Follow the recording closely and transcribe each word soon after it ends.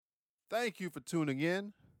Thank you for tuning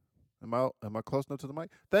in. Am I close enough to the mic?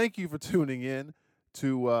 Thank you for tuning in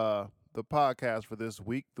to the podcast for this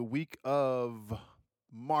week, the week of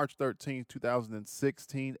March 13th,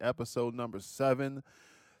 2016, episode number 7.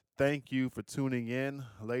 Thank you for tuning in,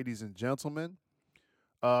 ladies and gentlemen.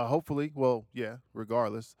 Hopefully, well, yeah,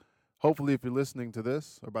 regardless, hopefully, if you're listening to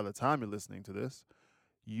this, or by the time you're listening to this,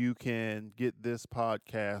 you can get this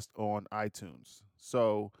podcast on iTunes.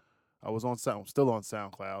 So I'm still on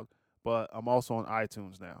SoundCloud, but I'm also on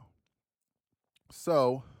iTunes now.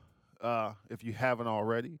 So, if you haven't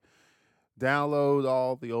already, download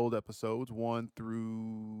all the old episodes, I think 1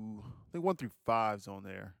 through 5's on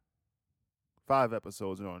there. 5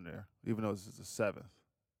 episodes are on there, even though this is the 7th.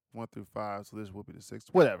 1 through 5, so this will be the 6th.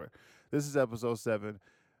 Whatever. This is episode 7.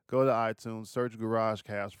 Go to iTunes, search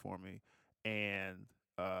GarageCast for me, and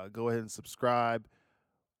go ahead and subscribe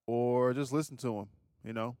or just listen to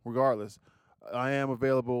them, regardless. I am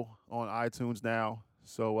available on iTunes now,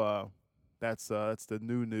 so that's the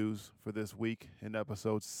new news for this week in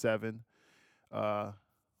episode 7. So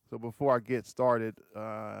before I get started,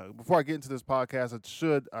 before I get into this podcast,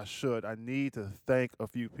 I need to thank a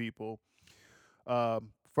few people.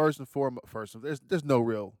 First and foremost, there's no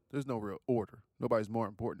real order. Nobody's more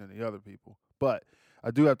important than the other people. But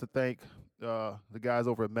I do have to thank the guys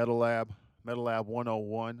over at Metal Lab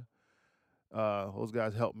 101. Those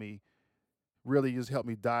guys really just helped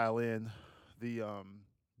me the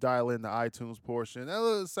dial in the iTunes portion and a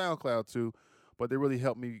little SoundCloud too. But they really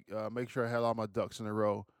helped me make sure I had all my ducks in a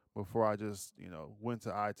row before I just went to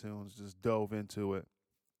iTunes, just dove into it.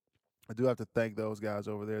 I do have to thank those guys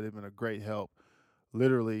over there. They've been a great help,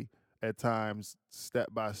 literally at times step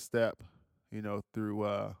by step, through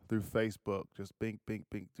Facebook, just bink, bink,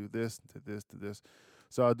 bink, do this, to this, to this.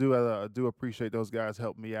 So I do appreciate those guys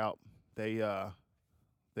helping me out.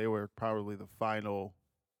 They were probably the final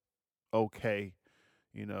okay.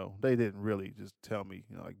 They didn't really just tell me,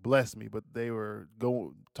 like bless me, but they were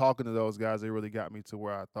talking to those guys. They really got me to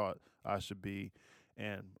where I thought I should be,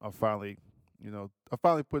 and I finally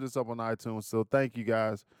put this up on iTunes. So thank you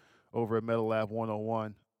guys over at Metal Lab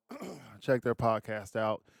 101. Check their podcast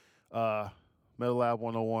out. Metal Lab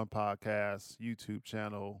 101 podcast, YouTube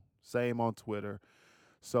channel, same on Twitter.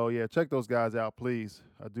 So yeah, check those guys out, please.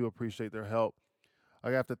 I do appreciate their help. I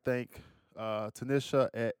have to thank Tanisha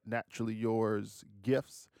at Naturally Yours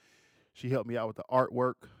Gifts. She helped me out with the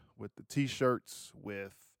artwork, with the T-shirts,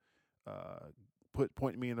 with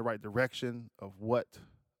pointing me in the right direction of what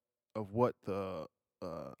the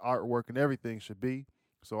artwork and everything should be.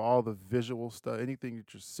 So all the visual stuff, anything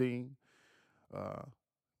that you're seeing,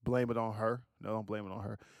 blame it on her. No, don't blame it on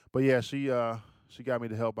her. But yeah, she got me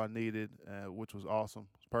the help I needed, which was awesome.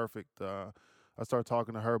 It's perfect. I started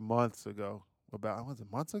talking to her months ago. Was it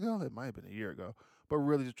months ago? It might have been a year ago. But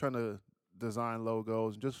really just trying to design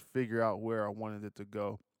logos and just figure out where I wanted it to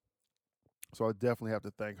go. So I definitely have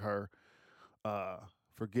to thank her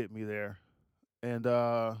for getting me there. And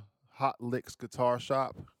Hot Licks Guitar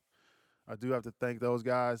Shop. I do have to thank those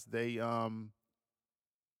guys. They a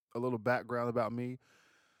little background about me.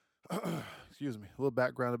 Excuse me. A little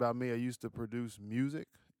background about me. I used to produce music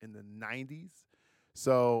in the 90s.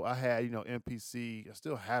 So I had, MPC, I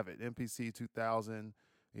still have it, MPC 2000,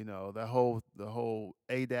 the whole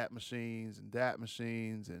ADAT machines and DAT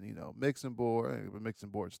machines and, mixing board. The mixing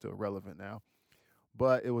board's still relevant now.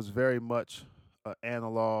 But it was very much an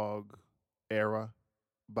analog era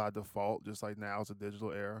by default, just like now it's a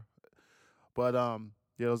digital era. But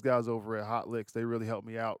yeah, those guys over at Hot Licks, they really helped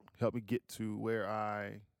me out, helped me get to where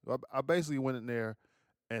I basically went in there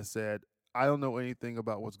and said, I don't know anything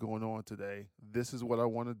about what's going on today. This is what I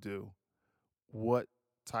want to do. What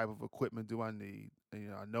type of equipment do I need?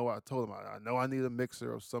 And, I told them I know I need a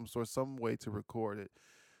mixer of some sort, some way to record it.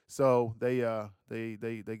 So they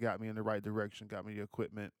got me in the right direction, got me the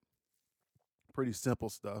equipment. Pretty simple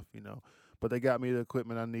stuff, but they got me the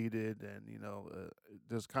equipment I needed, and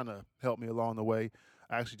just kind of helped me along the way.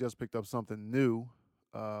 I actually just picked up something new.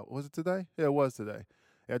 Was it today? Yeah, it was today.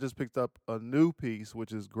 Yeah, I just picked up a new piece,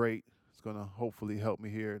 which is great. It's going to hopefully help me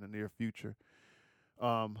here in the near future.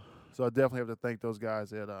 So I definitely have to thank those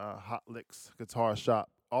guys at Hot Licks Guitar Shop.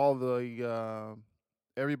 All the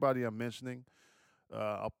everybody I'm mentioning,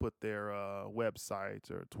 I'll put their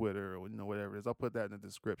websites or Twitter or whatever it is. I'll put that in the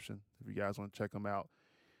description if you guys want to check them out.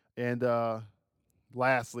 And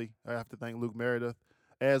lastly, I have to thank Luke Meredith,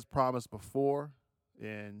 as promised before.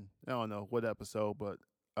 In I don't know what episode, but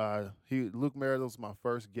Luke Meredith was my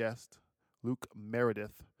first guest. Luke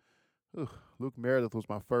Meredith. Luke Meredith was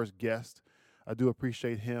my first guest. I do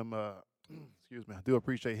appreciate him. Excuse me. I do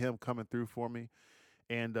appreciate him coming through for me,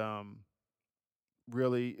 and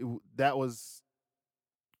really, that was,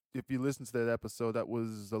 if you listen to that episode, that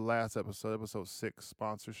was the last episode, episode 6,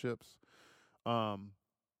 sponsorships. Um,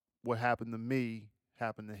 what happened to me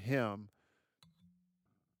happened to him.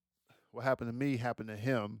 What happened to me happened to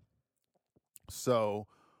him. So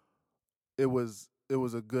it was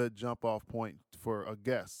a good jump off point for a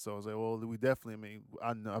guest. So I was like, well, we definitely.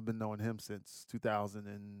 I mean, I've been knowing him since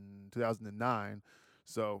 2009.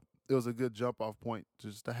 So it was a good jump off point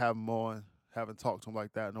just to have him on. Haven't talked to him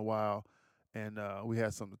like that in a while, and we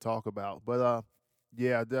had something to talk about. But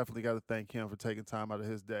yeah, I definitely got to thank him for taking time out of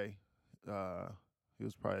his day. Uh, he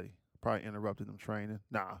was probably interrupting him training.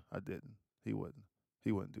 Nah, I didn't. He wouldn't.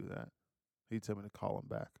 He wouldn't do that. He'd tell me to call him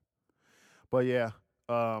back. But yeah,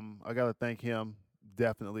 I gotta thank him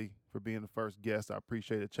definitely for being the first guest. I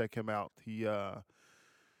appreciate it. Check him out. He's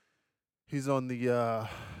on the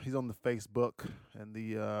Facebook and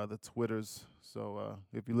the Twitters. So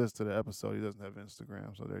if you listen to the episode, he doesn't have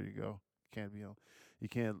Instagram. So there you go. Can't be on. You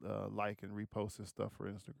can't like and repost his stuff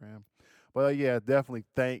for Instagram. But yeah, definitely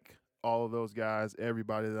thank all of those guys,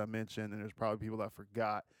 everybody that I mentioned, and there's probably people I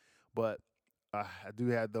forgot, but I do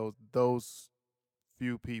have those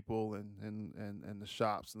few people and the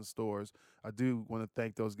shops and the stores. I do want to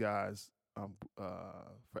thank those guys. I'm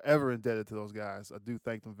forever indebted to those guys. I do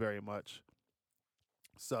thank them very much.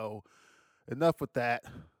 So enough with that.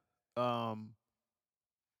 Um,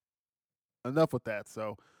 enough with that.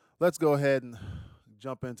 So let's go ahead and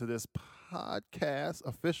jump into this podcast,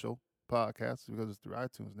 official podcast, because it's through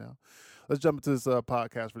iTunes now. Let's jump into this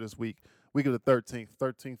podcast for this week of the 13th,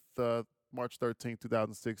 March 13th,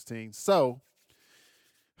 2016. So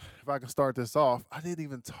if I can start this off, I didn't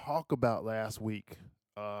even talk about last week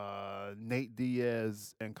Nate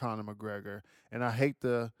Diaz and Conor McGregor, and I hate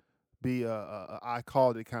to be a I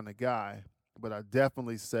called it kind of guy, but I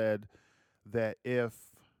definitely said that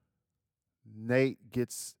Nate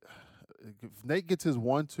gets if Nate gets his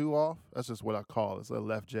 1-2 off, that's just what I call it. It's a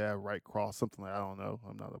left jab, right cross, something like I don't know.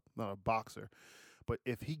 I'm not a boxer, but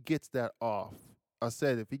if he gets that off, I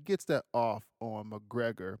said if he gets that off on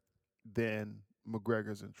McGregor, then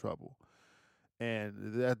McGregor's in trouble,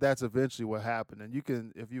 and that's eventually what happened. And you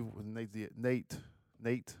can, if you Nate,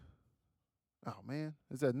 oh man,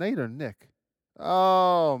 is that Nate or Nick?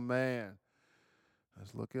 Oh man,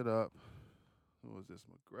 let's look it up. Who was this?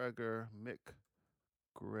 McGregor,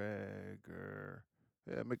 McGregor,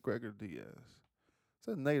 yeah, McGregor Diaz. Is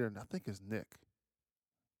that Nate or I think it's Nick.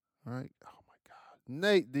 All right. Oh my God,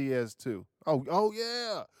 Nate Diaz too. Oh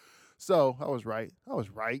yeah. So I was right. I was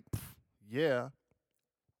right. Yeah.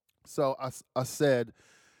 So I said,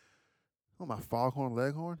 oh, my foghorn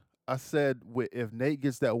leghorn. I said if Nate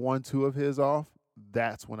gets that 1-2 of his off,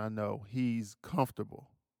 that's when I know he's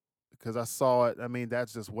comfortable because I saw it. I mean,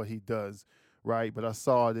 that's just what he does, right? But I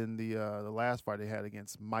saw it in the last fight they had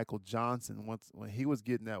against Michael Johnson. Once when he was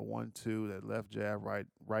getting that 1-2, that left jab, right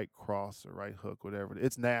cross or right hook, whatever.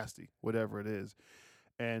 It's nasty, whatever it is.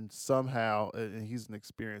 And somehow, and he's an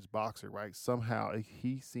experienced boxer, right? Somehow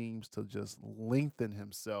he seems to just lengthen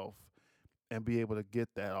himself and be able to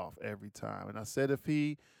get that off every time. And I said if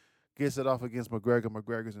he gets it off against McGregor,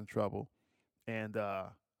 McGregor's in trouble. And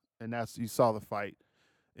that's you saw the fight.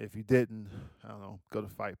 If you didn't, I don't know, go to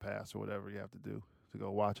Fight Pass or whatever you have to do to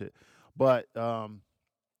go watch it. But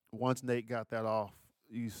once Nate got that off,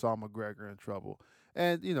 you saw McGregor in trouble.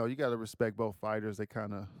 And you got to respect both fighters. They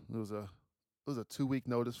kind of it was a 2-week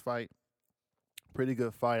notice fight. Pretty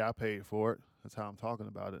good fight. I paid for it. That's how I'm talking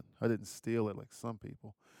about it. I didn't steal it like some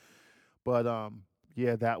people. But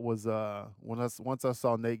yeah, that was once I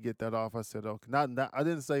saw Nate get that off, I said, okay, not I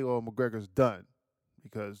didn't say, well, McGregor's done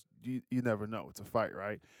because you never know. It's a fight,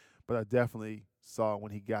 right? But I definitely saw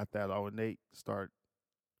when he got that off, when Nate start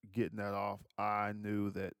getting that off, I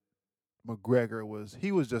knew that McGregor was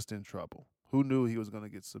just in trouble. Who knew he was going to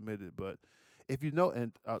get submitted? But if you know,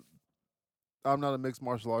 and I'm not a mixed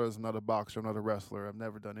martial artist, I'm not a boxer, I'm not a wrestler. I've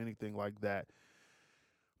never done anything like that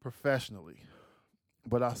professionally.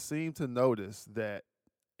 But I seem to notice that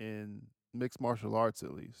in mixed martial arts,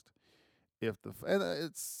 at least, and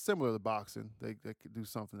it's similar to boxing, they could do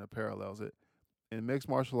something that parallels it. In mixed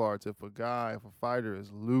martial arts, if a fighter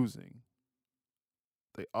is losing,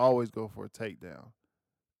 they always go for a takedown,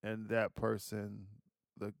 and that person,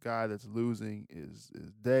 the guy that's losing, is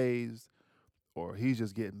dazed or he's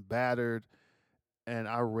just getting battered. And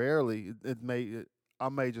I rarely, I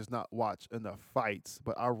may just not watch enough fights,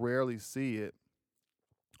 but I rarely see it.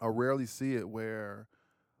 I rarely see it where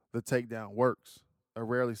the takedown works. I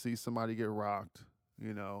rarely see somebody get rocked,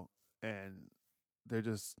 and they're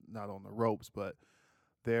just not on the ropes. But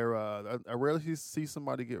I rarely see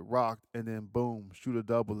somebody get rocked and then boom, shoot a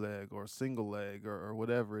double leg or a single leg or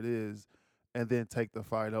whatever it is, and then take the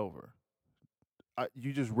fight over.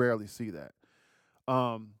 You just rarely see that.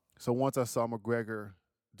 So once I saw McGregor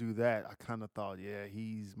do that, I kind of thought, yeah,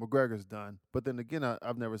 he's McGregor's done. But then again,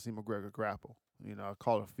 I've never seen McGregor grapple. I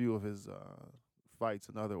caught a few of his fights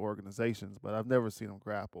in other organizations, but I've never seen him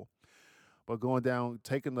grapple. But going down,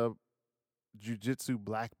 taking the jiu-jitsu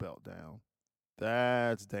black belt down,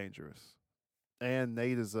 that's dangerous. And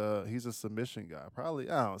Nate he's a submission guy. Probably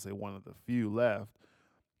I don't say one of the few left,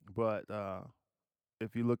 but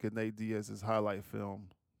if you look at Nate Diaz's highlight film,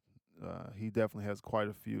 he definitely has quite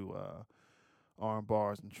a few arm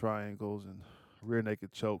bars and triangles and rear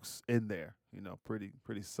naked chokes in there. Pretty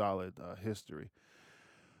solid history.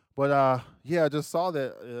 But yeah, I just saw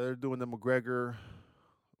that they're doing the McGregor.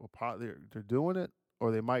 They're doing it,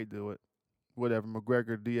 or they might do it. Whatever,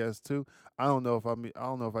 McGregor Diaz too. I don't know if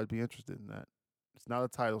I'd be interested in that. It's not a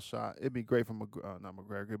title shot. It'd be great for not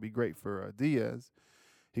McGregor. It'd be great for Diaz.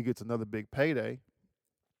 He gets another big payday,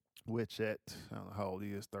 which at I don't know how old he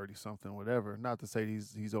is, 30 something, whatever. Not to say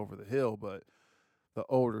he's over the hill, but the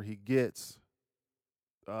older he gets,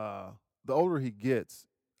 uh, the older he gets,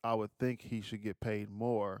 I would think he should get paid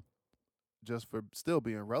more just for still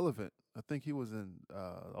being relevant. I think he was in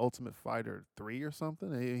Ultimate Fighter 3 or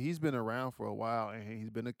something. He's been around for a while and he's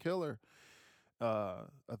been a killer. I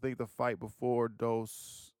think the fight before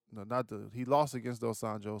Dos, no, not the he lost against Dos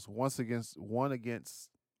Anjos, one against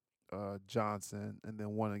Johnson, and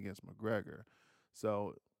then one against McGregor.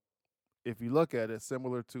 So if you look at it,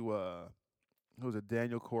 similar to who was it,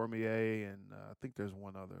 Daniel Cormier, and I think there's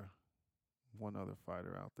one other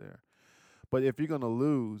fighter out there. But if you're gonna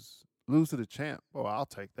lose to the champ, oh, I'll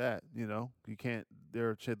take that. You can't.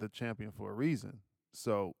 They're the champion for a reason.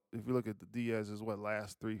 So if you look at the Diaz's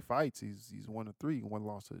last three fights, he's 1-3, one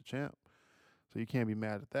loss to the champ. So you can't be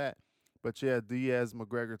mad at that. But yeah, Diaz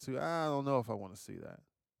McGregor too. I don't know if I want to see that,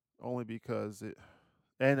 only because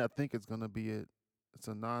and I think it's gonna be it's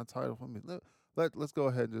a non-title for me. Let's go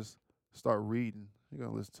ahead and just start reading. You're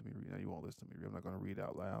gonna listen to me read. No, you won't listen to me read. I'm not gonna read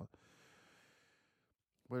out loud.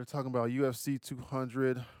 We're talking about UFC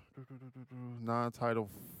 200 non-title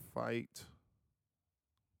fight,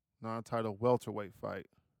 non-title welterweight fight.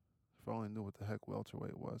 If I only knew what the heck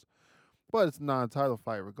welterweight was, but it's a non-title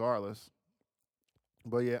fight regardless.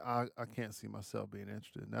 But yeah, I can't see myself being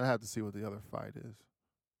interested. And I have to see what the other fight is.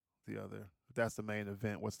 If that's the main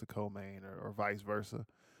event, what's the co-main, or vice versa.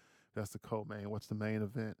 If that's the co-main, what's the main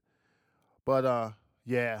event? But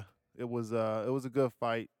yeah, it was a good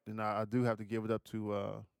fight, and I do have to give it up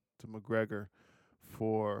to McGregor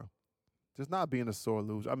for just not being a sore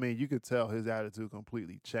loser. I mean, you could tell his attitude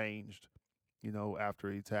completely changed, after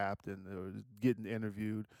he tapped and getting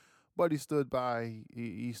interviewed. But he stood by.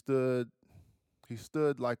 He stood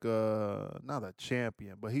like not a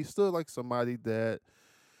champion, but he stood like somebody that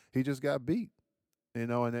he just got beat, and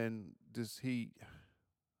then just he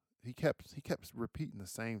kept repeating the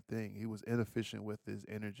same thing. He was inefficient with his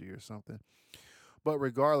energy or something. But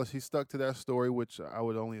regardless, he stuck to that story, which I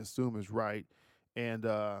would only assume is right. And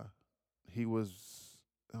he was,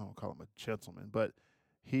 I don't call him a gentleman, but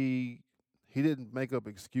he he didn't make up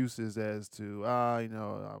excuses as to I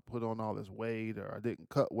put on all this weight, or I didn't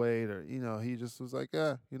cut weight, or he just was like,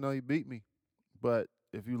 he beat me. But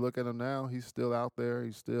if you look at him now, he's still out there.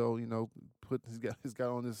 He's still he's got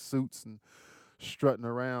on his suits and strutting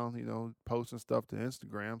around, posting stuff to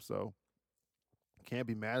Instagram. So can't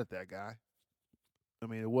be mad at that guy. I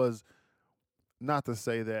mean, it was not to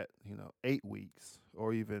say that 8 weeks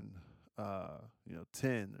or even 10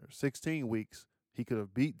 or 16 weeks he could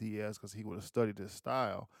have beat Diaz because he would have studied his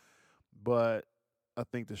style. But I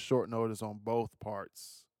think the short notice on both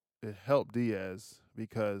parts, it helped Diaz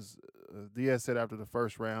because Diaz said after the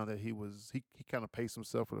first round that he kind of paced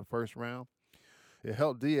himself for the first round. It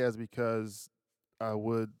helped Diaz because I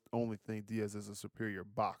would only think Diaz is a superior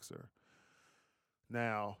boxer.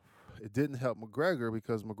 Now, it didn't help McGregor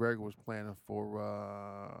because McGregor was planning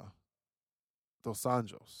for Dos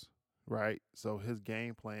Anjos, right? So his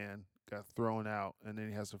game plan got thrown out, and then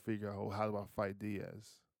he has to figure out, how do I fight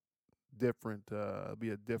Diaz? Be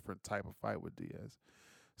a different type of fight with Diaz.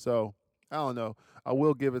 So I don't know. I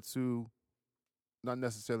will give it to not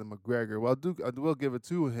necessarily McGregor. Well, I will give it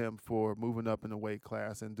to him for moving up in the weight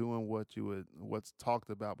class and doing what's talked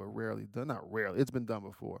about but rarely done. Not rarely, it's been done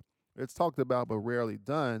before. It's talked about but rarely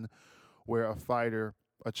done, where a fighter,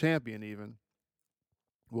 a champion even,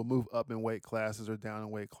 will move up in weight classes or down in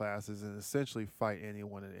weight classes and essentially fight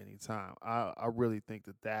anyone at any time. I really think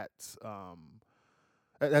that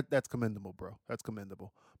That's commendable, bro. That's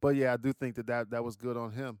commendable. But yeah, I do think that was good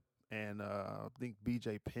on him. And I think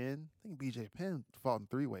BJ Penn fought in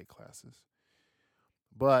 3 weight classes.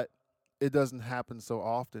 But it doesn't happen so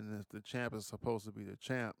often. If the champ is supposed to be the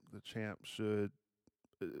champ should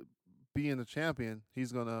uh, being the champion.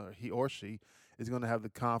 He or she is gonna have the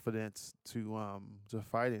confidence to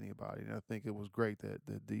fight anybody. And I think it was great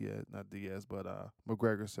that Diaz, not Diaz, but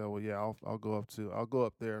McGregor said, well, yeah, I'll go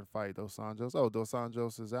up there and fight Dos Anjos. Oh, Dos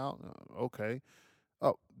Anjos is out. Okay.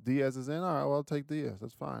 Oh, Diaz is in. All right, well, I'll take Diaz.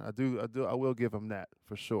 That's fine. I will give him that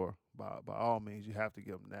for sure. By all means, you have to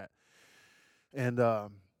give him that. And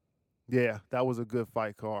yeah, that was a good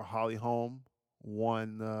fight card. Holly Holm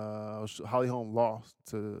won. Holly Holm lost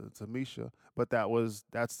to Misha, but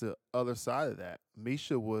that's the other side of that.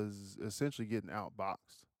 Misha was essentially getting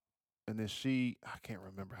outboxed, and then I can't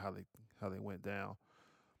remember how they went down,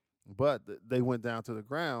 but they went down to the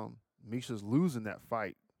ground. Misha's losing that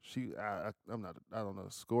fight. I don't know the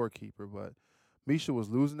scorekeeper, but Misha was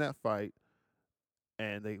losing that fight,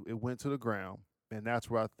 and it went to the ground, and that's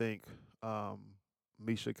where I think um,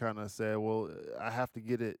 Misha kind of said, "Well, I have to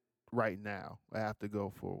get it right now. I have to go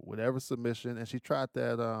for whatever submission." And she tried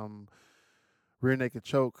that rear naked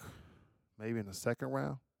choke, maybe in the second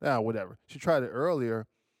round. Yeah, whatever. She tried it earlier,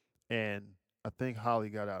 and I think Holly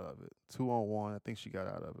got out of it. 2-on-1. I think she got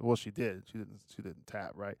out of it. Well, she did. She didn't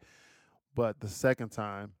tap right, but the second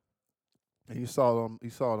time, and you saw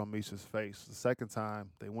it on Misha's face. The second time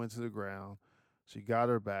they went to the ground. She got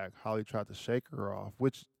her back. Holly tried to shake her off,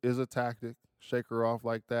 which is a tactic. Shake her off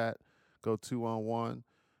like that. Go 2-on-1.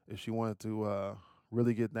 If she wanted to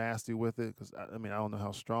really get nasty with it, because I mean I don't know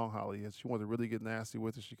how strong Holly is. She wanted to really get nasty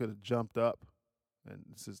with it. She could have jumped up, and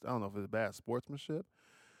it's just I don't know if it's bad sportsmanship.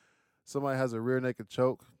 Somebody has a rear naked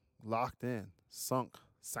choke, locked in, sunken.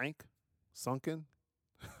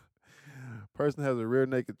 Person has a rear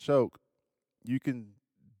naked choke. You can.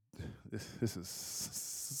 This is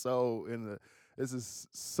so in the. This is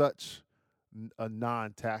such a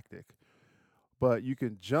non-tactic, but you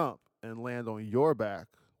can jump and land on your back,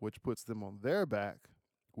 which puts them on their back.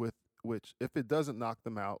 With which, if it doesn't knock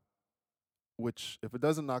them out,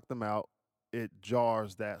 it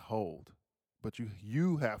jars that hold. But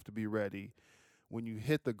you have to be ready when you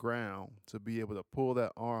hit the ground to be able to pull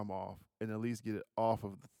that arm off and at least get it off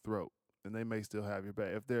of the throat. And they may still have your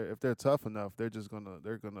back. If they're tough enough, they're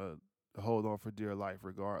gonna hold on for dear life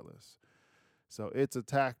regardless. So it's a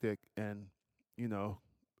tactic, and you know,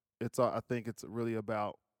 I think it's really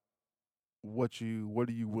about what are you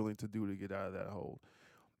willing to do to get out of that hold.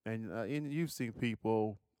 And you've seen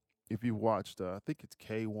people if you've watched I think it's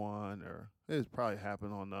K1 or it's probably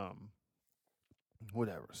happened on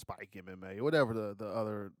whatever Spike MMA or whatever the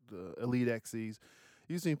other the Elite XCs.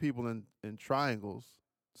 You've seen people in triangles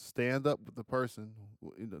stand up with the person,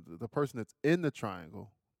 the person that's in the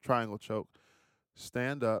triangle choke,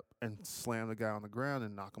 stand up and slam the guy on the ground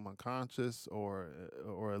and knock him unconscious or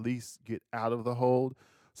at least get out of the hold.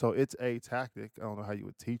 So it's a tactic. I don't know how you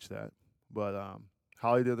would teach that, but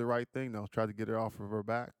Holly did the right thing though. Tried to get her off of her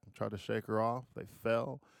back, tried to shake her off. They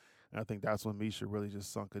fell, and I think that's when Misha really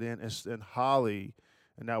just sunk it in. And Holly,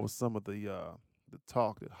 and that was some of the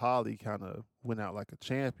talk that Holly kind of went out like a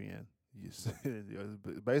champion.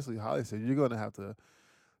 Basically, Holly said, "You're going to have to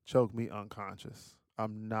choke me unconscious.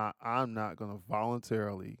 I'm not going to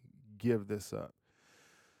voluntarily give this up."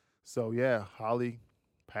 So yeah, Holly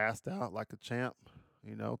passed out like a champ.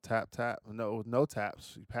 Tap tap. No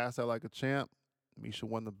taps. She passed out like a champ. Misha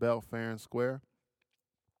won the belt fair and square.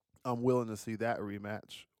 I'm willing to see that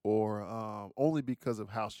rematch, or only because of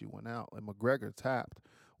how she went out. And McGregor tapped,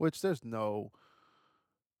 which there's no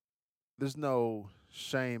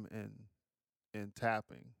shame in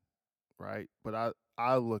tapping, right? But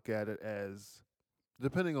I look at it as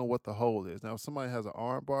depending on what the hold is. Now, if somebody has an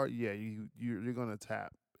arm bar, yeah, you're gonna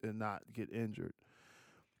tap and not get injured.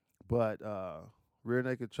 But rear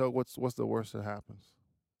naked choke, what's the worst that happens?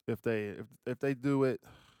 If they do it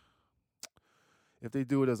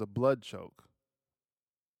as a blood choke,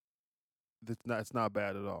 it's not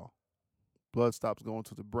bad at all. Blood stops going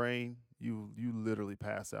to the brain. You literally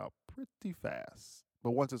pass out pretty fast.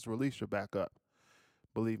 But once it's released, you're back up.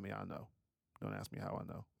 Believe me, I know. Don't ask me how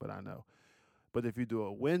I know, but I know. But if you do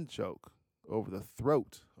a wind choke over the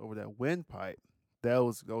throat, over that windpipe,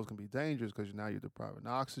 those can be dangerous because now you're depriving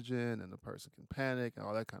oxygen and the person can panic and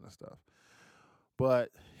all that kind of stuff. But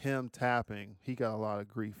him tapping, he got a lot of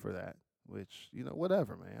grief for that, which,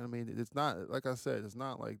 whatever, man. I mean, it's not, like I said, it's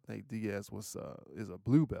not like Nate Diaz is a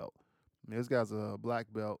blue belt. I mean, this guy's a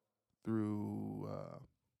black belt through,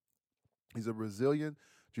 he's a Brazilian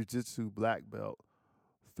jiu-jitsu black belt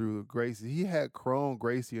through Gracie. He had Crone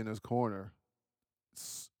Gracie in his corner.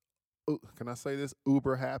 Can I say this?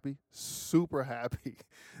 Uber happy, super happy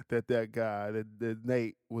that guy, that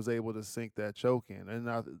Nate was able to sink that choke in. And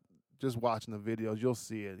now, just watching the videos, you'll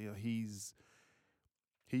see it.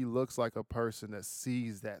 He looks like a person that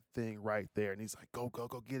sees that thing right there, and he's like, go, go,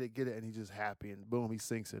 go, get it, and he's just happy, and boom, he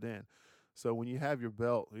sinks it in. So when you have your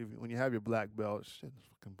belt, when you have your black belt, shit,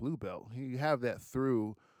 fucking blue belt, you have that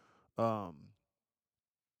through. Um,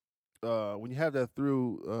 when you have that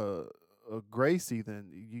through Gracie,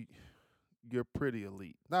 then you're pretty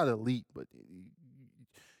elite. Not elite, but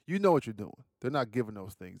you know what you're doing. They're not giving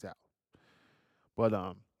those things out. But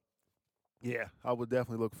yeah, I would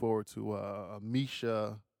definitely look forward to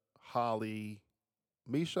Misha Holly,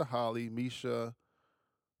 Misha Holly, Misha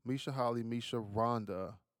Holly, Misha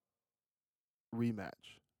Ronda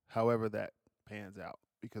rematch. However that pans out,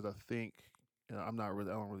 because I think I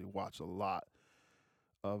don't really watch a lot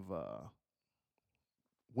of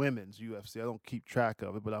women's UFC. I don't keep track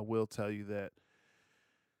of it, but I will tell you that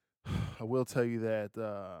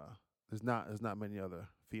there's not many other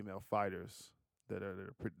female fighters that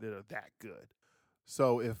are that good.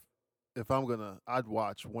 So if I'd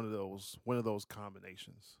watch one of those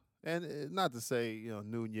combinations. And not to say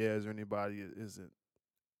Nunez or anybody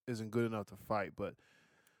isn't good enough to fight, but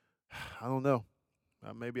I don't know.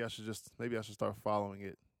 Maybe I should start following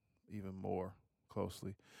it even more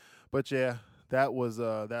closely. But yeah, that was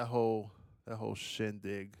that whole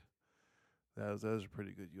shindig. That was a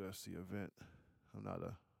pretty good UFC event. I'm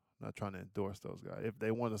not trying to endorse those guys. If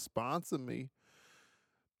they want to sponsor me,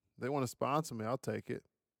 I'll take it.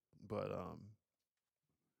 But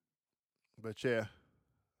yeah,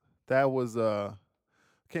 that was I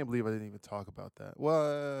can't believe I didn't even talk about that.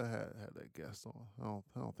 Well, I had that guest on. I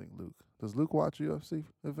don't think Luke. Does Luke watch UFC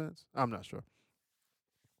events? I'm not sure.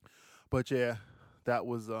 But yeah, that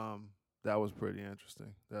was pretty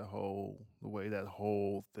interesting. The way that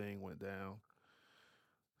whole thing went down.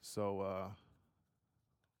 So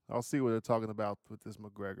I'll see what they're talking about with this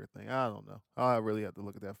McGregor thing. I don't know. I really have to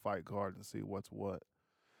look at that fight card and see what's what.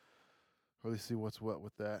 Really see what's what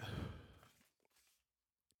with that.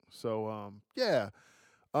 So yeah.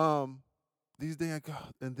 Um these days,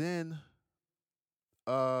 and then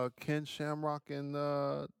Ken Shamrock and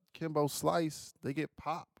Kimbo Slice, they get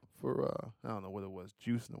popped for I don't know what it was,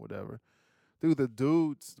 juicing or whatever. Dude, the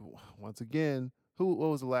dudes once again, what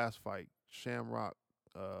was the last fight? Shamrock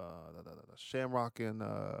and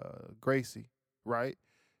Gracie, right?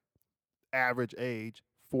 Average age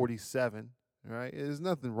 47, right? There's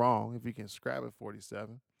nothing wrong if you can scrap at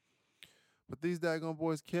 47. But these daggone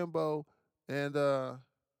boys, and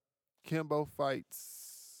Kimbo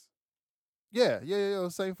fights. Yeah,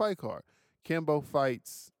 same fight card. Kimbo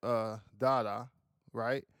fights Dada,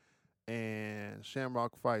 right? And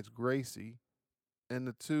Shamrock fights Gracie. And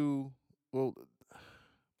the two, well,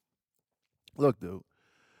 look, dude,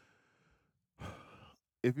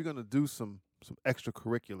 if you're gonna do some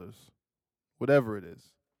extracurriculars, whatever it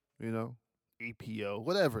is, you know, EPO,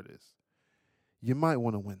 whatever it is, you might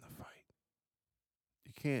want to win the fight.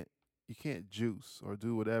 You can't juice or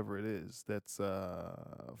do whatever it is that's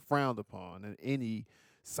frowned upon in any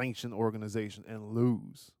sanctioned organization and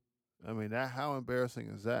lose. I mean, that how embarrassing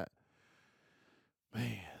is that,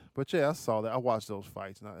 man? But yeah, I saw that. I watched those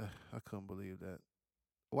fights, and I couldn't believe that.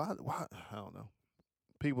 Why? Why? I don't know.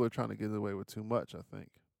 People are trying to get away with too much, I think.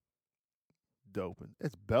 Doping.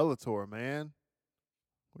 It's Bellator, man.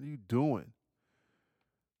 What are you doing?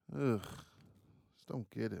 Ugh. Just don't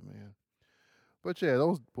get it, man. But yeah,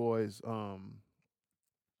 those boys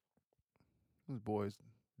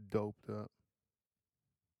doped up.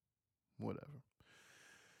 Whatever.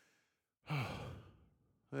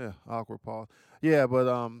 Yeah, awkward pause. Yeah,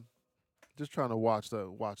 but just trying to watch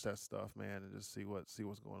that stuff, man, and just see what's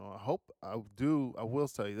going on. I will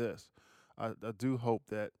say this. I do hope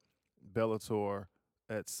that Bellator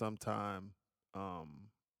at some time kind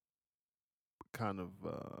of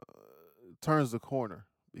turns the corner,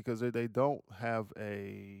 because they don't have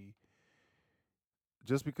a,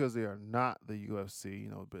 just because they are not the UFC,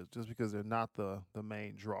 but just because they're not the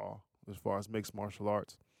main draw as far as mixed martial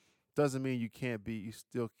arts, doesn't mean you can't be you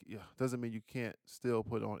still yeah, doesn't mean you can't still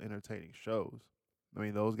put on entertaining shows. I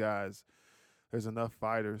mean, those guys, there's enough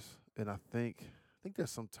fighters, and I think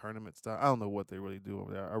there's some tournament stuff. I don't know what they really do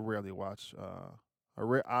over there. I rarely watch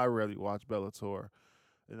Bellator,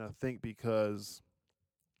 and I think because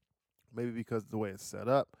the way it's set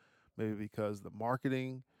up, maybe because the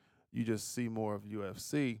marketing, you just see more of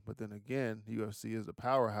UFC. But then again, UFC is the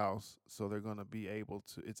powerhouse, so they're going to be able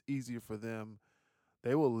to. It's easier for them.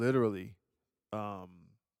 They will literally bump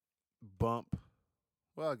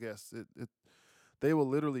well, I guess it they will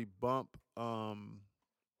literally bump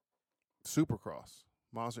Supercross,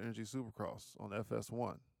 Monster Energy Supercross on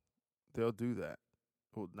FS1. They'll do that.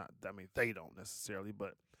 Well, not I mean they don't necessarily,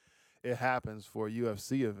 but it happens for a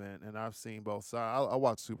UFC event, and I've seen both sides. I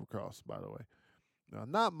watch Supercross, by the way.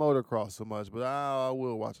 Not motocross so much, but I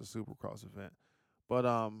will watch a Supercross event.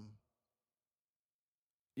 But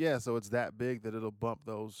yeah, so it's that big that it'll bump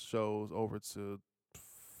those shows over to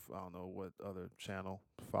I don't know what other channel,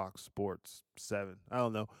 Fox Sports 7. I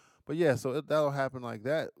don't know. But yeah, so that'll happen like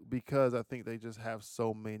that because I think they just have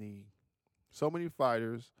so many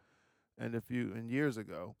fighters, and if you and years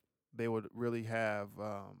ago they would really have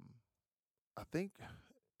I think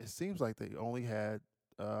it seems like they only had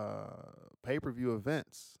pay-per-view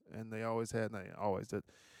events, and they always had not always that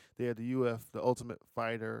they had the Ultimate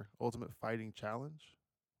Fighting Challenge,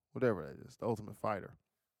 whatever that is, the Ultimate Fighter.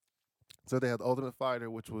 So they had the Ultimate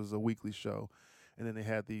Fighter, which was a weekly show, and then they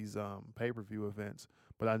had these pay-per-view events.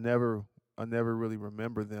 But I never really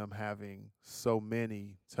remember them having so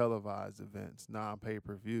many televised events,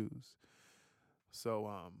 non-pay-per-views.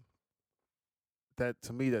 So that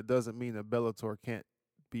to me that doesn't mean that Bellator can't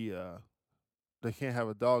be they can't have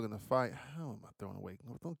a dog in the fight. How am I throwing away?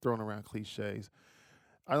 I'm throwing around cliches.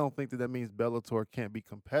 I don't think that that means Bellator can't be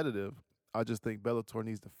competitive. I just think Bellator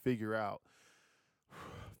needs to figure out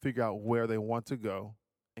where they want to go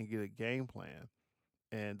and get a game plan.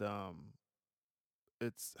 And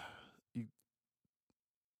it's you,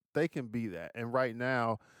 they can be that. And right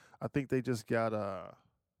now, I think they just got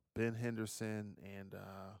Ben Henderson and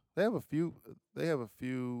they have a few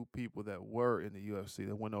people that were in the UFC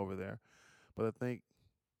that went over there. But I think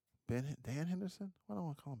Dan Henderson? Why do I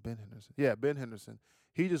want to call him Ben Henderson? Yeah, Ben Henderson.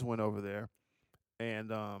 He just went over there,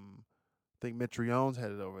 and I think Mitrione's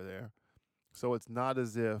headed over there. So it's not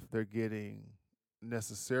as if they're getting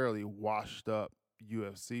necessarily washed up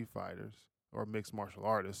UFC fighters or mixed martial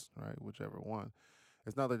artists, right? Whichever one.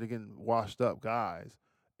 It's not that they're getting washed up guys.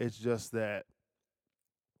 It's just that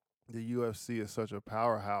the UFC is such a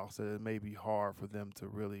powerhouse that it may be hard for them to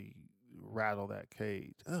really rattle that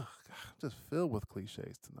cage. Ugh, God, I'm just filled with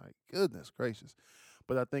cliches tonight. Goodness gracious.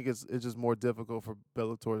 But I think it's just more difficult for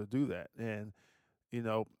Bellator to do that. And, you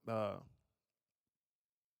know,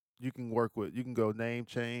 you can go name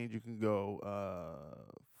change, you can go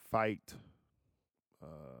fight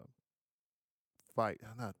uh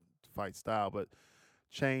not fight style, but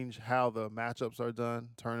change how the matchups are done,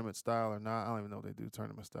 tournament style or not. I don't even know if they do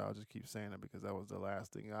tournament style. I just keep saying it because that was the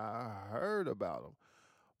last thing I heard about them.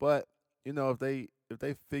 But if they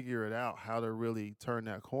figure it out how to really turn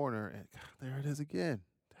that corner, and God, there it is again.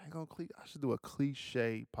 I should do a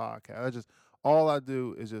cliche podcast. I just all I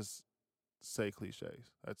do is just say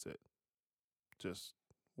cliches. That's it. Just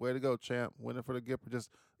way to go, champ. Winning for the Gipper.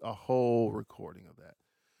 Just a whole recording of that.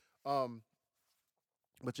 Um,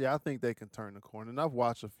 but yeah, I think they can turn the corner. And I've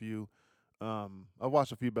watched a few. I've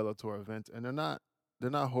watched a few Bellator events, and they're not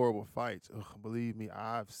horrible fights. Ugh, believe me,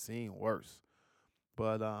 I've seen worse.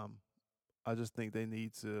 But I just think they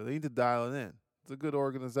need to dial it in. It's a good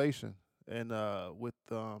organization, and with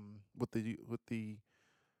the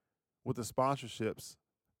sponsorships,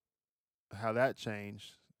 how that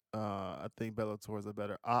changed. I think Bellator is a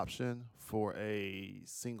better option for a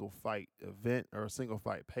single fight event or a single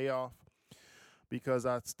fight payoff because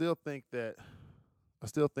I still think that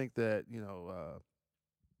the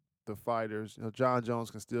fighters, John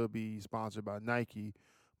Jones can still be sponsored by Nike,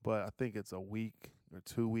 but I think it's a week or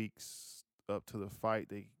 2 weeks up to the fight.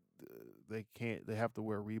 They can't. They have to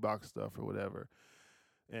wear Reebok stuff or whatever.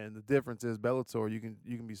 And the difference is Bellator. You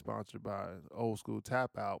can be sponsored by Old School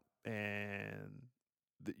Tap Out, and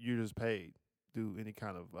you're just paid. Do any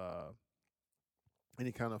kind of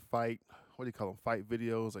fight. What do you call them? Fight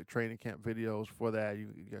videos, like training camp videos. For that, you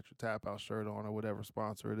got your Tap Out shirt on or whatever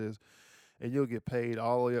sponsor it is, and you'll get paid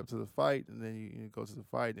all the way up to the fight, and then you go to the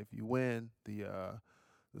fight. And if you win, the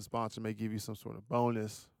sponsor may give you some sort of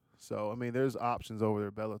bonus. So I mean, there's options over there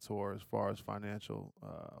at Bellator as far as financial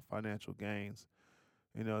gains.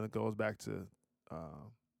 And it goes back to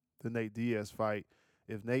the Nate Diaz fight.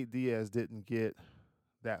 If Nate Diaz didn't get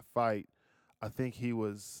that fight, I think he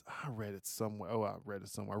was. I read it somewhere. Oh, I read it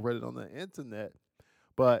somewhere. I read it on the internet,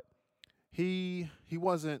 but he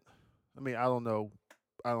wasn't. I mean, I don't know.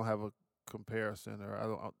 I don't have a comparison,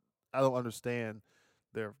 or I don't understand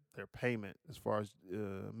their payment as far as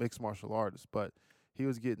mixed martial artists. But he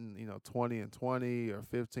was getting 20 and 20 or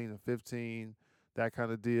 15 and 15, that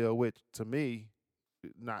kind of deal. Which to me,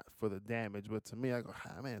 not for the damage, but to me, I go,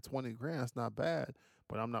 man, 20 grand, that's not bad.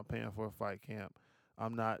 But I'm not paying for a fight camp.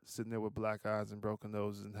 I'm not sitting there with black eyes and broken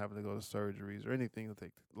noses and having to go to surgeries or anything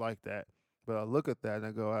like that But I look at that and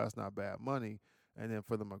I go, oh, that's not bad money. And then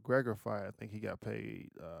for the McGregor fight, I think he got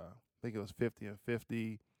paid. I think it was 50 and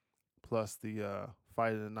 50 plus the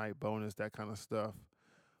fight of the night bonus, that kind of stuff.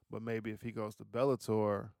 But maybe if he goes to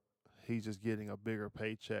Bellator, he's just getting a bigger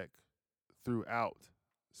paycheck throughout.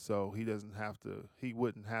 So he doesn't have to. He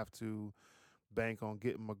wouldn't have to bank on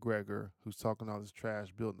getting McGregor, who's talking all this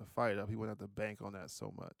trash, building the fight up. He wouldn't have to bank on that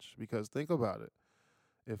so much because think about it.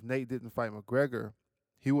 If Nate didn't fight McGregor,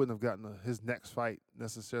 he wouldn't have gotten his next fight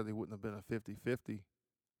necessarily wouldn't have been a 50-50.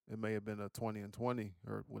 It may have been a 20 and 20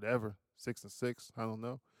 or whatever, 6 and 6. I don't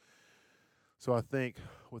know. So I think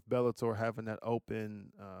with Bellator having that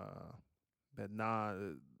open,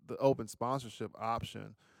 the open sponsorship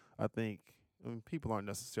option, I mean, people aren't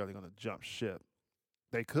necessarily going to jump ship.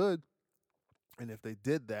 They could, and if they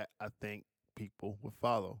did that, I think people would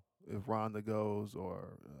follow. If Ronda goes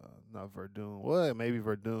or not Verdun, well, maybe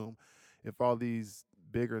Verdun. If all these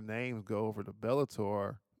bigger names go over to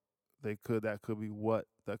Bellator, that could be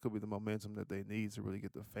the momentum that they need to really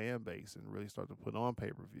get the fan base and really start to put on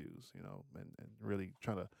pay-per-views, and really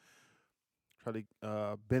try to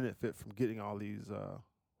benefit from getting all these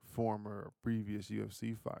former or previous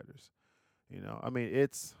UFC fighters. I mean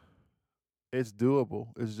it's doable.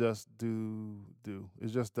 It's just do.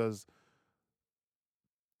 It's just does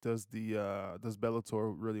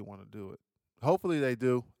Bellator really want to do it? Hopefully they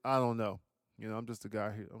do. I don't know. I'm just a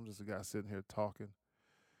guy here. I'm just a guy sitting here talking.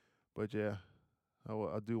 But yeah,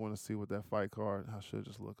 I do want to see what that fight card. I should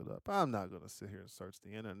just look it up. I'm not gonna sit here and search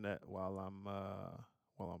the internet while I'm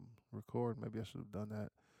recording. Maybe I should have done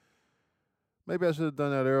that. Maybe I should have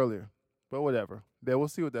done that earlier. But whatever. Yeah, we'll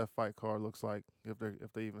see what that fight card looks like if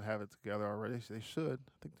they even have it together already. They should.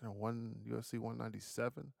 I think they're UFC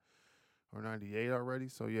 197 or 98 already.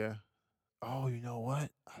 So yeah. Oh, you know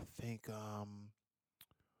what? I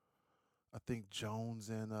think Jones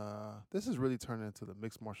and this is really turning into the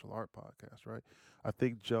mixed martial art podcast, right? I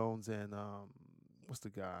think Jones and what's the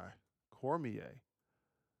guy? Cormier.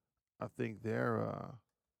 I think they're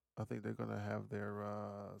gonna have their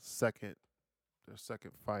second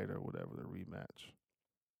fight or whatever, the rematch.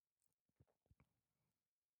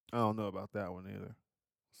 I don't know about that one either.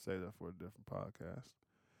 Say that for a different podcast.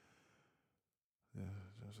 Yeah,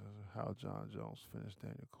 just how John Jones finished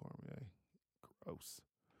Daniel Cormier. Gross.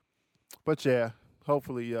 But yeah,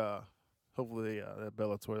 hopefully that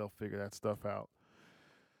Bellator they'll figure that stuff out.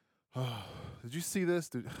 Did you see this,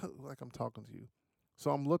 dude? Like I'm talking to you.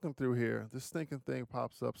 So I'm looking through here. This stinking thing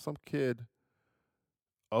pops up. Some kid,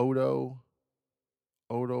 Otto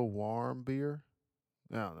Otto Warmbier.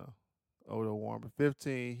 I don't know. Otto Warmbier,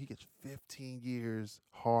 15. He gets 15 years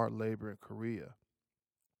hard labor in Korea.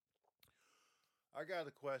 I got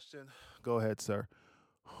a question. Go ahead, sir.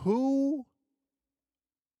 Who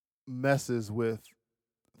messes with?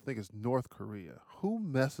 I think it's North Korea. Who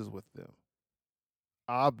messes with them?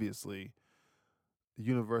 Obviously, the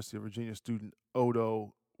University of Virginia student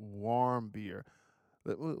Otto Warmbier.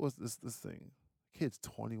 What's this thing? Kid's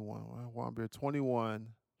 21. Warmbier, 21,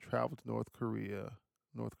 traveled to North Korea.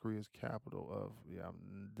 North Korea's capital of, yeah,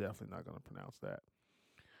 I'm definitely not going to pronounce that.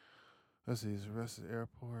 Let's see, he's arrested at the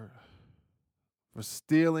airport for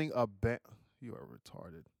stealing a bank. You are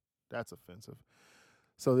retarded. That's offensive.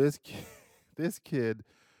 So this kid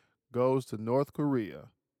goes to North Korea,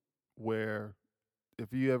 where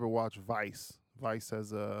if you ever watch Vice, Vice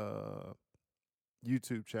has a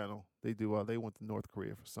YouTube channel. They went to North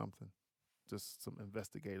Korea for something, just some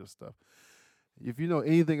investigative stuff. If you know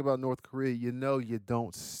anything about North Korea, you know you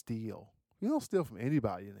don't steal. You don't steal from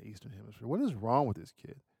anybody in the Eastern Hemisphere. What is wrong with this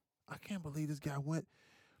kid? I can't believe this guy went.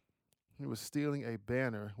 He was stealing a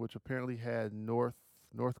banner which apparently had North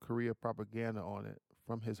Korea propaganda on it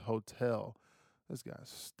from his hotel. This guy's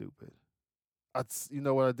stupid. You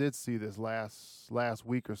know what? I did see this last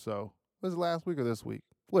week or so. Was it last week or this week?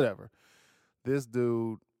 Whatever. This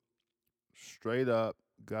dude straight up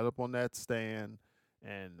got up on that stand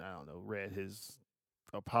and I don't know, read his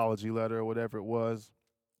apology letter or whatever it was.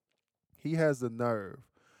 He has the nerve.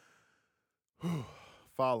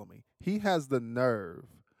 Follow me. He has the nerve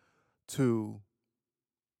to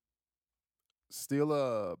steal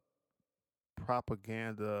a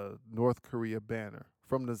propaganda North Korea banner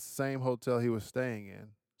from the same hotel he was staying in.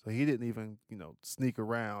 So he didn't even, sneak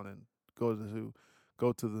around and go to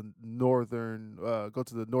the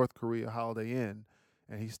North Korea Holiday Inn,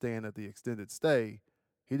 and he's staying at the extended stay.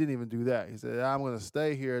 He didn't even do that. He said, "I'm going to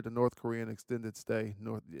stay here at the North Korean extended stay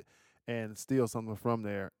and steal something from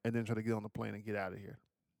there, and then try to get on the plane and get out of here."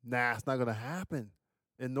 Nah, it's not going to happen.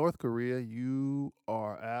 In North Korea, you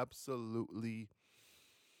are absolutely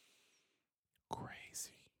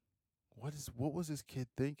crazy. What was this kid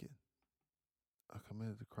thinking?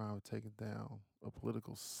 committed the crime of taking down a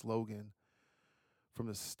political slogan from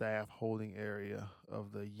the staff holding area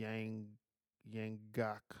of the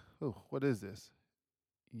Yangak. Oh, what is this?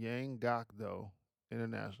 Yangakdo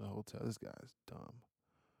International Hotel. This guy's dumb.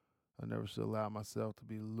 I never should allow myself to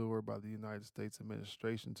be lured by the United States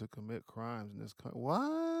administration to commit crimes in this country.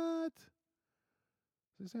 What?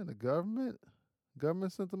 Is he saying the government?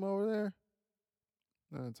 Government sent them over there?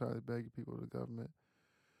 Not entirely begging people of the government.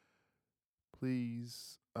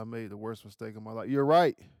 Please, I made the worst mistake of my life. You're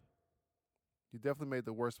right. You definitely made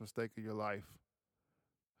the worst mistake of your life.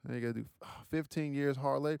 And you got to do 15 years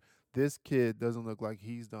hard labor. This kid doesn't look like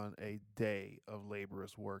he's done a day of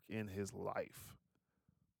laborious work in his life.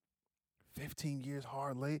 15 years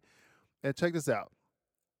hard labor. And check this out.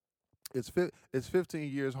 It's 15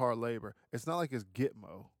 years hard labor. It's not like it's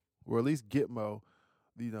Gitmo, or at least Gitmo,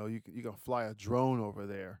 you can fly a drone over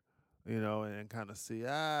there, and kind of see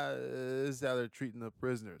this is how they're treating the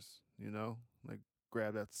prisoners, like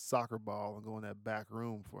grab that soccer ball and go in that back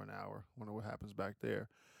room for an hour. Wonder what happens back there.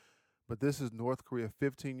 But this is North Korea.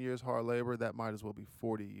 15 years hard labor. That might as well be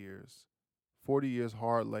 40 years. 40 years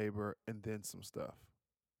hard labor and then some stuff.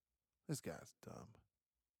 This guy's dumb.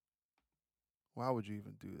 Why would you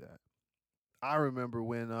even do that? I remember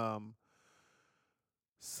when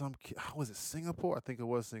was it Singapore? I think it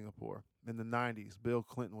was Singapore in the '90s. Bill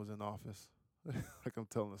Clinton was in office. Like I'm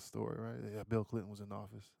telling a story, right? Yeah, Bill Clinton was in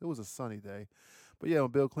office. It was a sunny day, but yeah,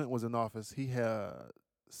 when Bill Clinton was in office, he had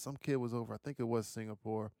some kid was over. I think it was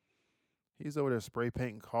Singapore. He's over there spray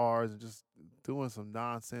painting cars and just doing some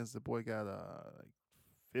nonsense. The boy got like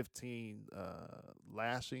 15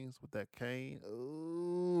 lashings with that cane.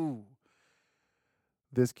 Ooh.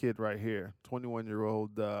 This kid right here,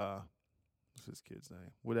 21-year-old, what's this kid's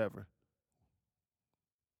name? Whatever.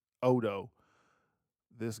 Otto.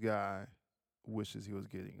 This guy wishes he was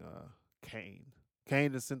getting caned.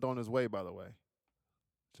 Caned is sent on his way, by the way.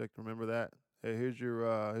 Check, remember that? Hey, here's your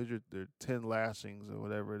 10 lashings or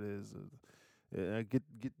whatever it is.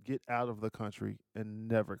 Get out of the country and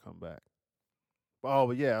never come back. Oh,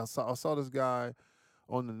 but yeah, I saw this guy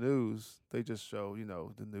on the news. They just show,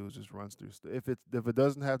 the news just runs through. If it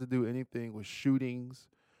doesn't have to do anything with shootings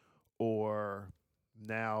or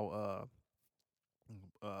now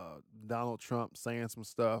Donald Trump saying some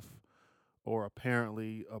stuff, or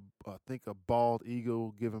apparently I think a bald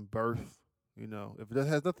eagle giving birth. If it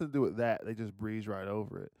has nothing to do with that, they just breeze right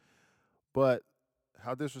over it. But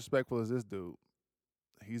how disrespectful is this dude?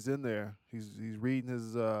 He's in there. He's reading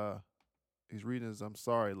his I'm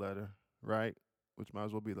sorry letter, right? Which might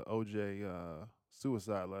as well be the OJ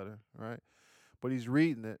suicide letter, right? But he's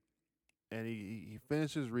reading it, and he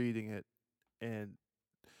finishes reading it, and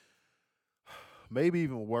maybe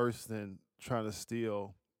even worse than trying to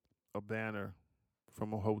steal a banner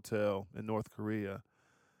from a hotel in North Korea.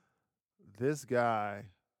 This guy,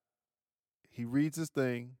 he reads his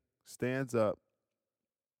thing, stands up,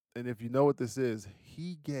 and if you know what this is,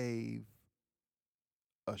 he gave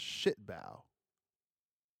a shit bow.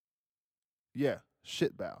 Yeah,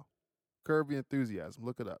 shit bow. Curb Your Enthusiasm.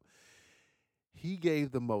 Look it up. He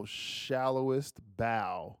gave the most shallowest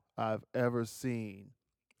bow I've ever seen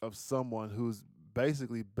of someone who's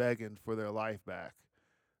basically begging for their life back.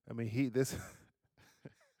 I mean, this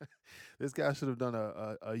this guy should have done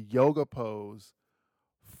a yoga pose,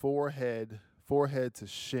 forehead to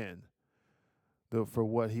shin, for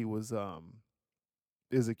what he was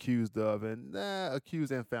is accused of, and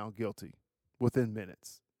accused and found guilty within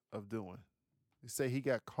minutes of doing. They say he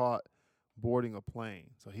got caught boarding a plane,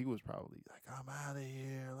 so he was probably like, "I'm out of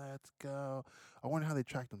here, let's go." I wonder how they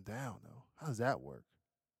tracked him down, though. How does that work?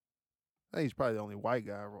 I think he's probably the only white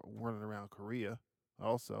guy running around Korea.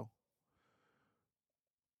 Also,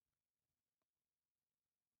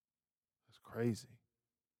 it's crazy.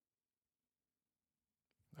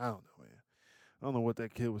 I don't know, man. I don't know what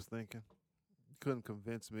that kid was thinking. You couldn't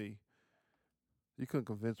convince me. You couldn't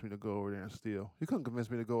convince me to go over there and steal. You couldn't convince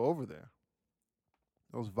me to go over there.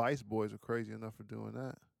 Those Vice boys are crazy enough for doing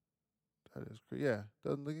that. That is crazy. Yeah,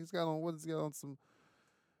 doesn't look. He's got on what? He's got on some.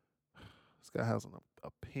 This guy has on a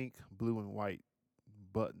pink, blue, and white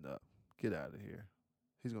button up. Get out of here.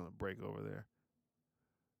 He's gonna break over there.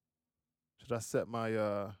 Should I set my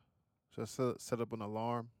should I set up an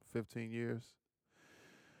alarm? 15 years.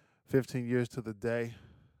 15 years to the day,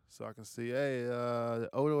 so I can see. Hey, did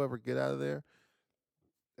Odo ever get out of there?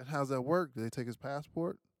 And how's that work? Do they take his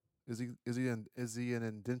passport? Is he an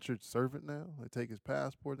indentured servant now? They take his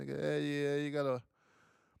passport and they go, hey, yeah, you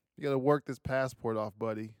gotta work this passport off,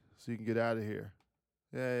 buddy, so you can get out of here.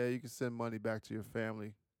 Yeah, you can send money back to your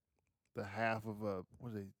family. The half of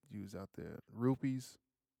what do they use out there? Rupees,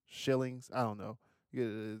 shillings. I don't know.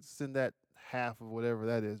 You send that half of whatever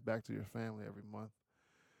that is back to your family every month.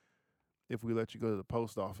 If we let you go to the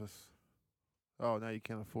post office. Oh, now you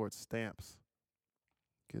can't afford stamps.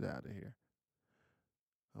 Get out of here.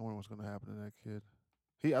 I wonder what's going to happen to that kid.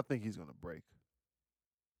 I think he's going to break.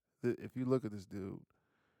 If you look at this dude,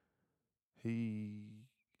 he,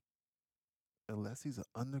 unless he's an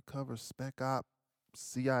undercover spec op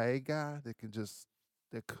CIA guy that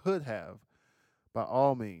could have, by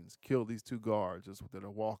all means, killed these two guards that are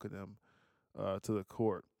walking them to the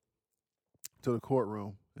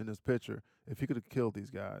courtroom in this picture. If he could have killed these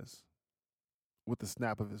guys with the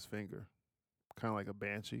snap of his finger, kind of like a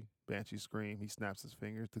banshee scream, he snaps his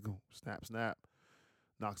fingers to go snap, snap,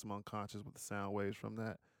 knocks him unconscious with the sound waves from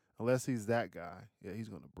that. Unless he's that guy, yeah, he's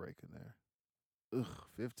going to break in there. Ugh,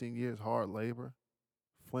 15 years hard labor,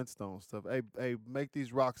 Flintstone stuff. Hey, make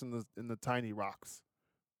these rocks in the tiny rocks.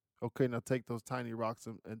 Okay, now take those tiny rocks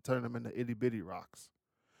and turn them into itty bitty rocks.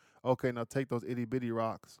 Okay, now take those itty bitty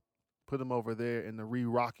rocks, put them over there in the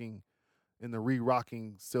re-rocking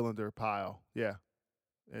cylinder pile. Yeah,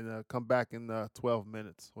 and come back in 12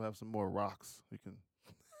 minutes. We'll have some more rocks. You can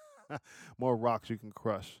more rocks you can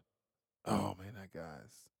crush. Oh man, that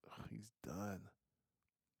he's done.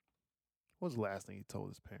 What was the last thing he told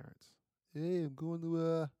his parents? Hey, I'm going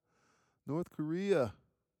to North Korea.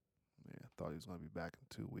 Man, I thought he was going to be back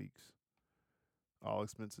in 2 weeks. All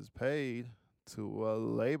expenses paid to a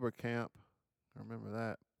labor camp. I remember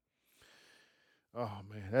that. Oh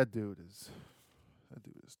man, that dude is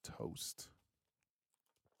toast.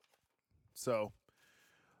 So,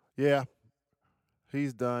 yeah,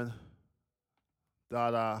 he's done.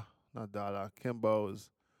 Not Dada. Kimbo is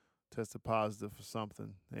tested positive for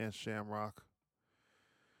something, and Shamrock.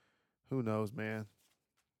 Who knows, man?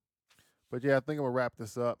 But yeah, I think I'm gonna wrap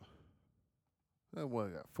this up. What I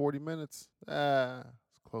got? 40 minutes?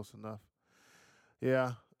 It's close enough.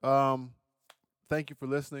 Yeah. Thank you for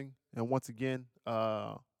listening, and once again,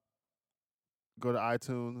 go to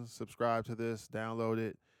iTunes, subscribe to this, download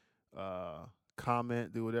it,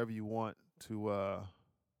 comment, do whatever you want to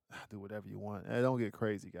do whatever you want. And don't get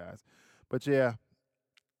crazy, guys. But yeah,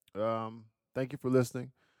 thank you for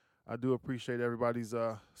listening. I do appreciate everybody's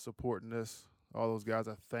support in this. All those guys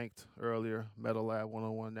I thanked earlier, Metal Lab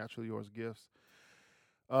 101, Naturally Yours Gifts.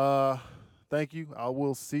 Thank you. I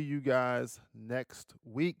will see you guys next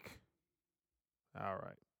week. All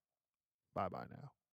right. Bye-bye now.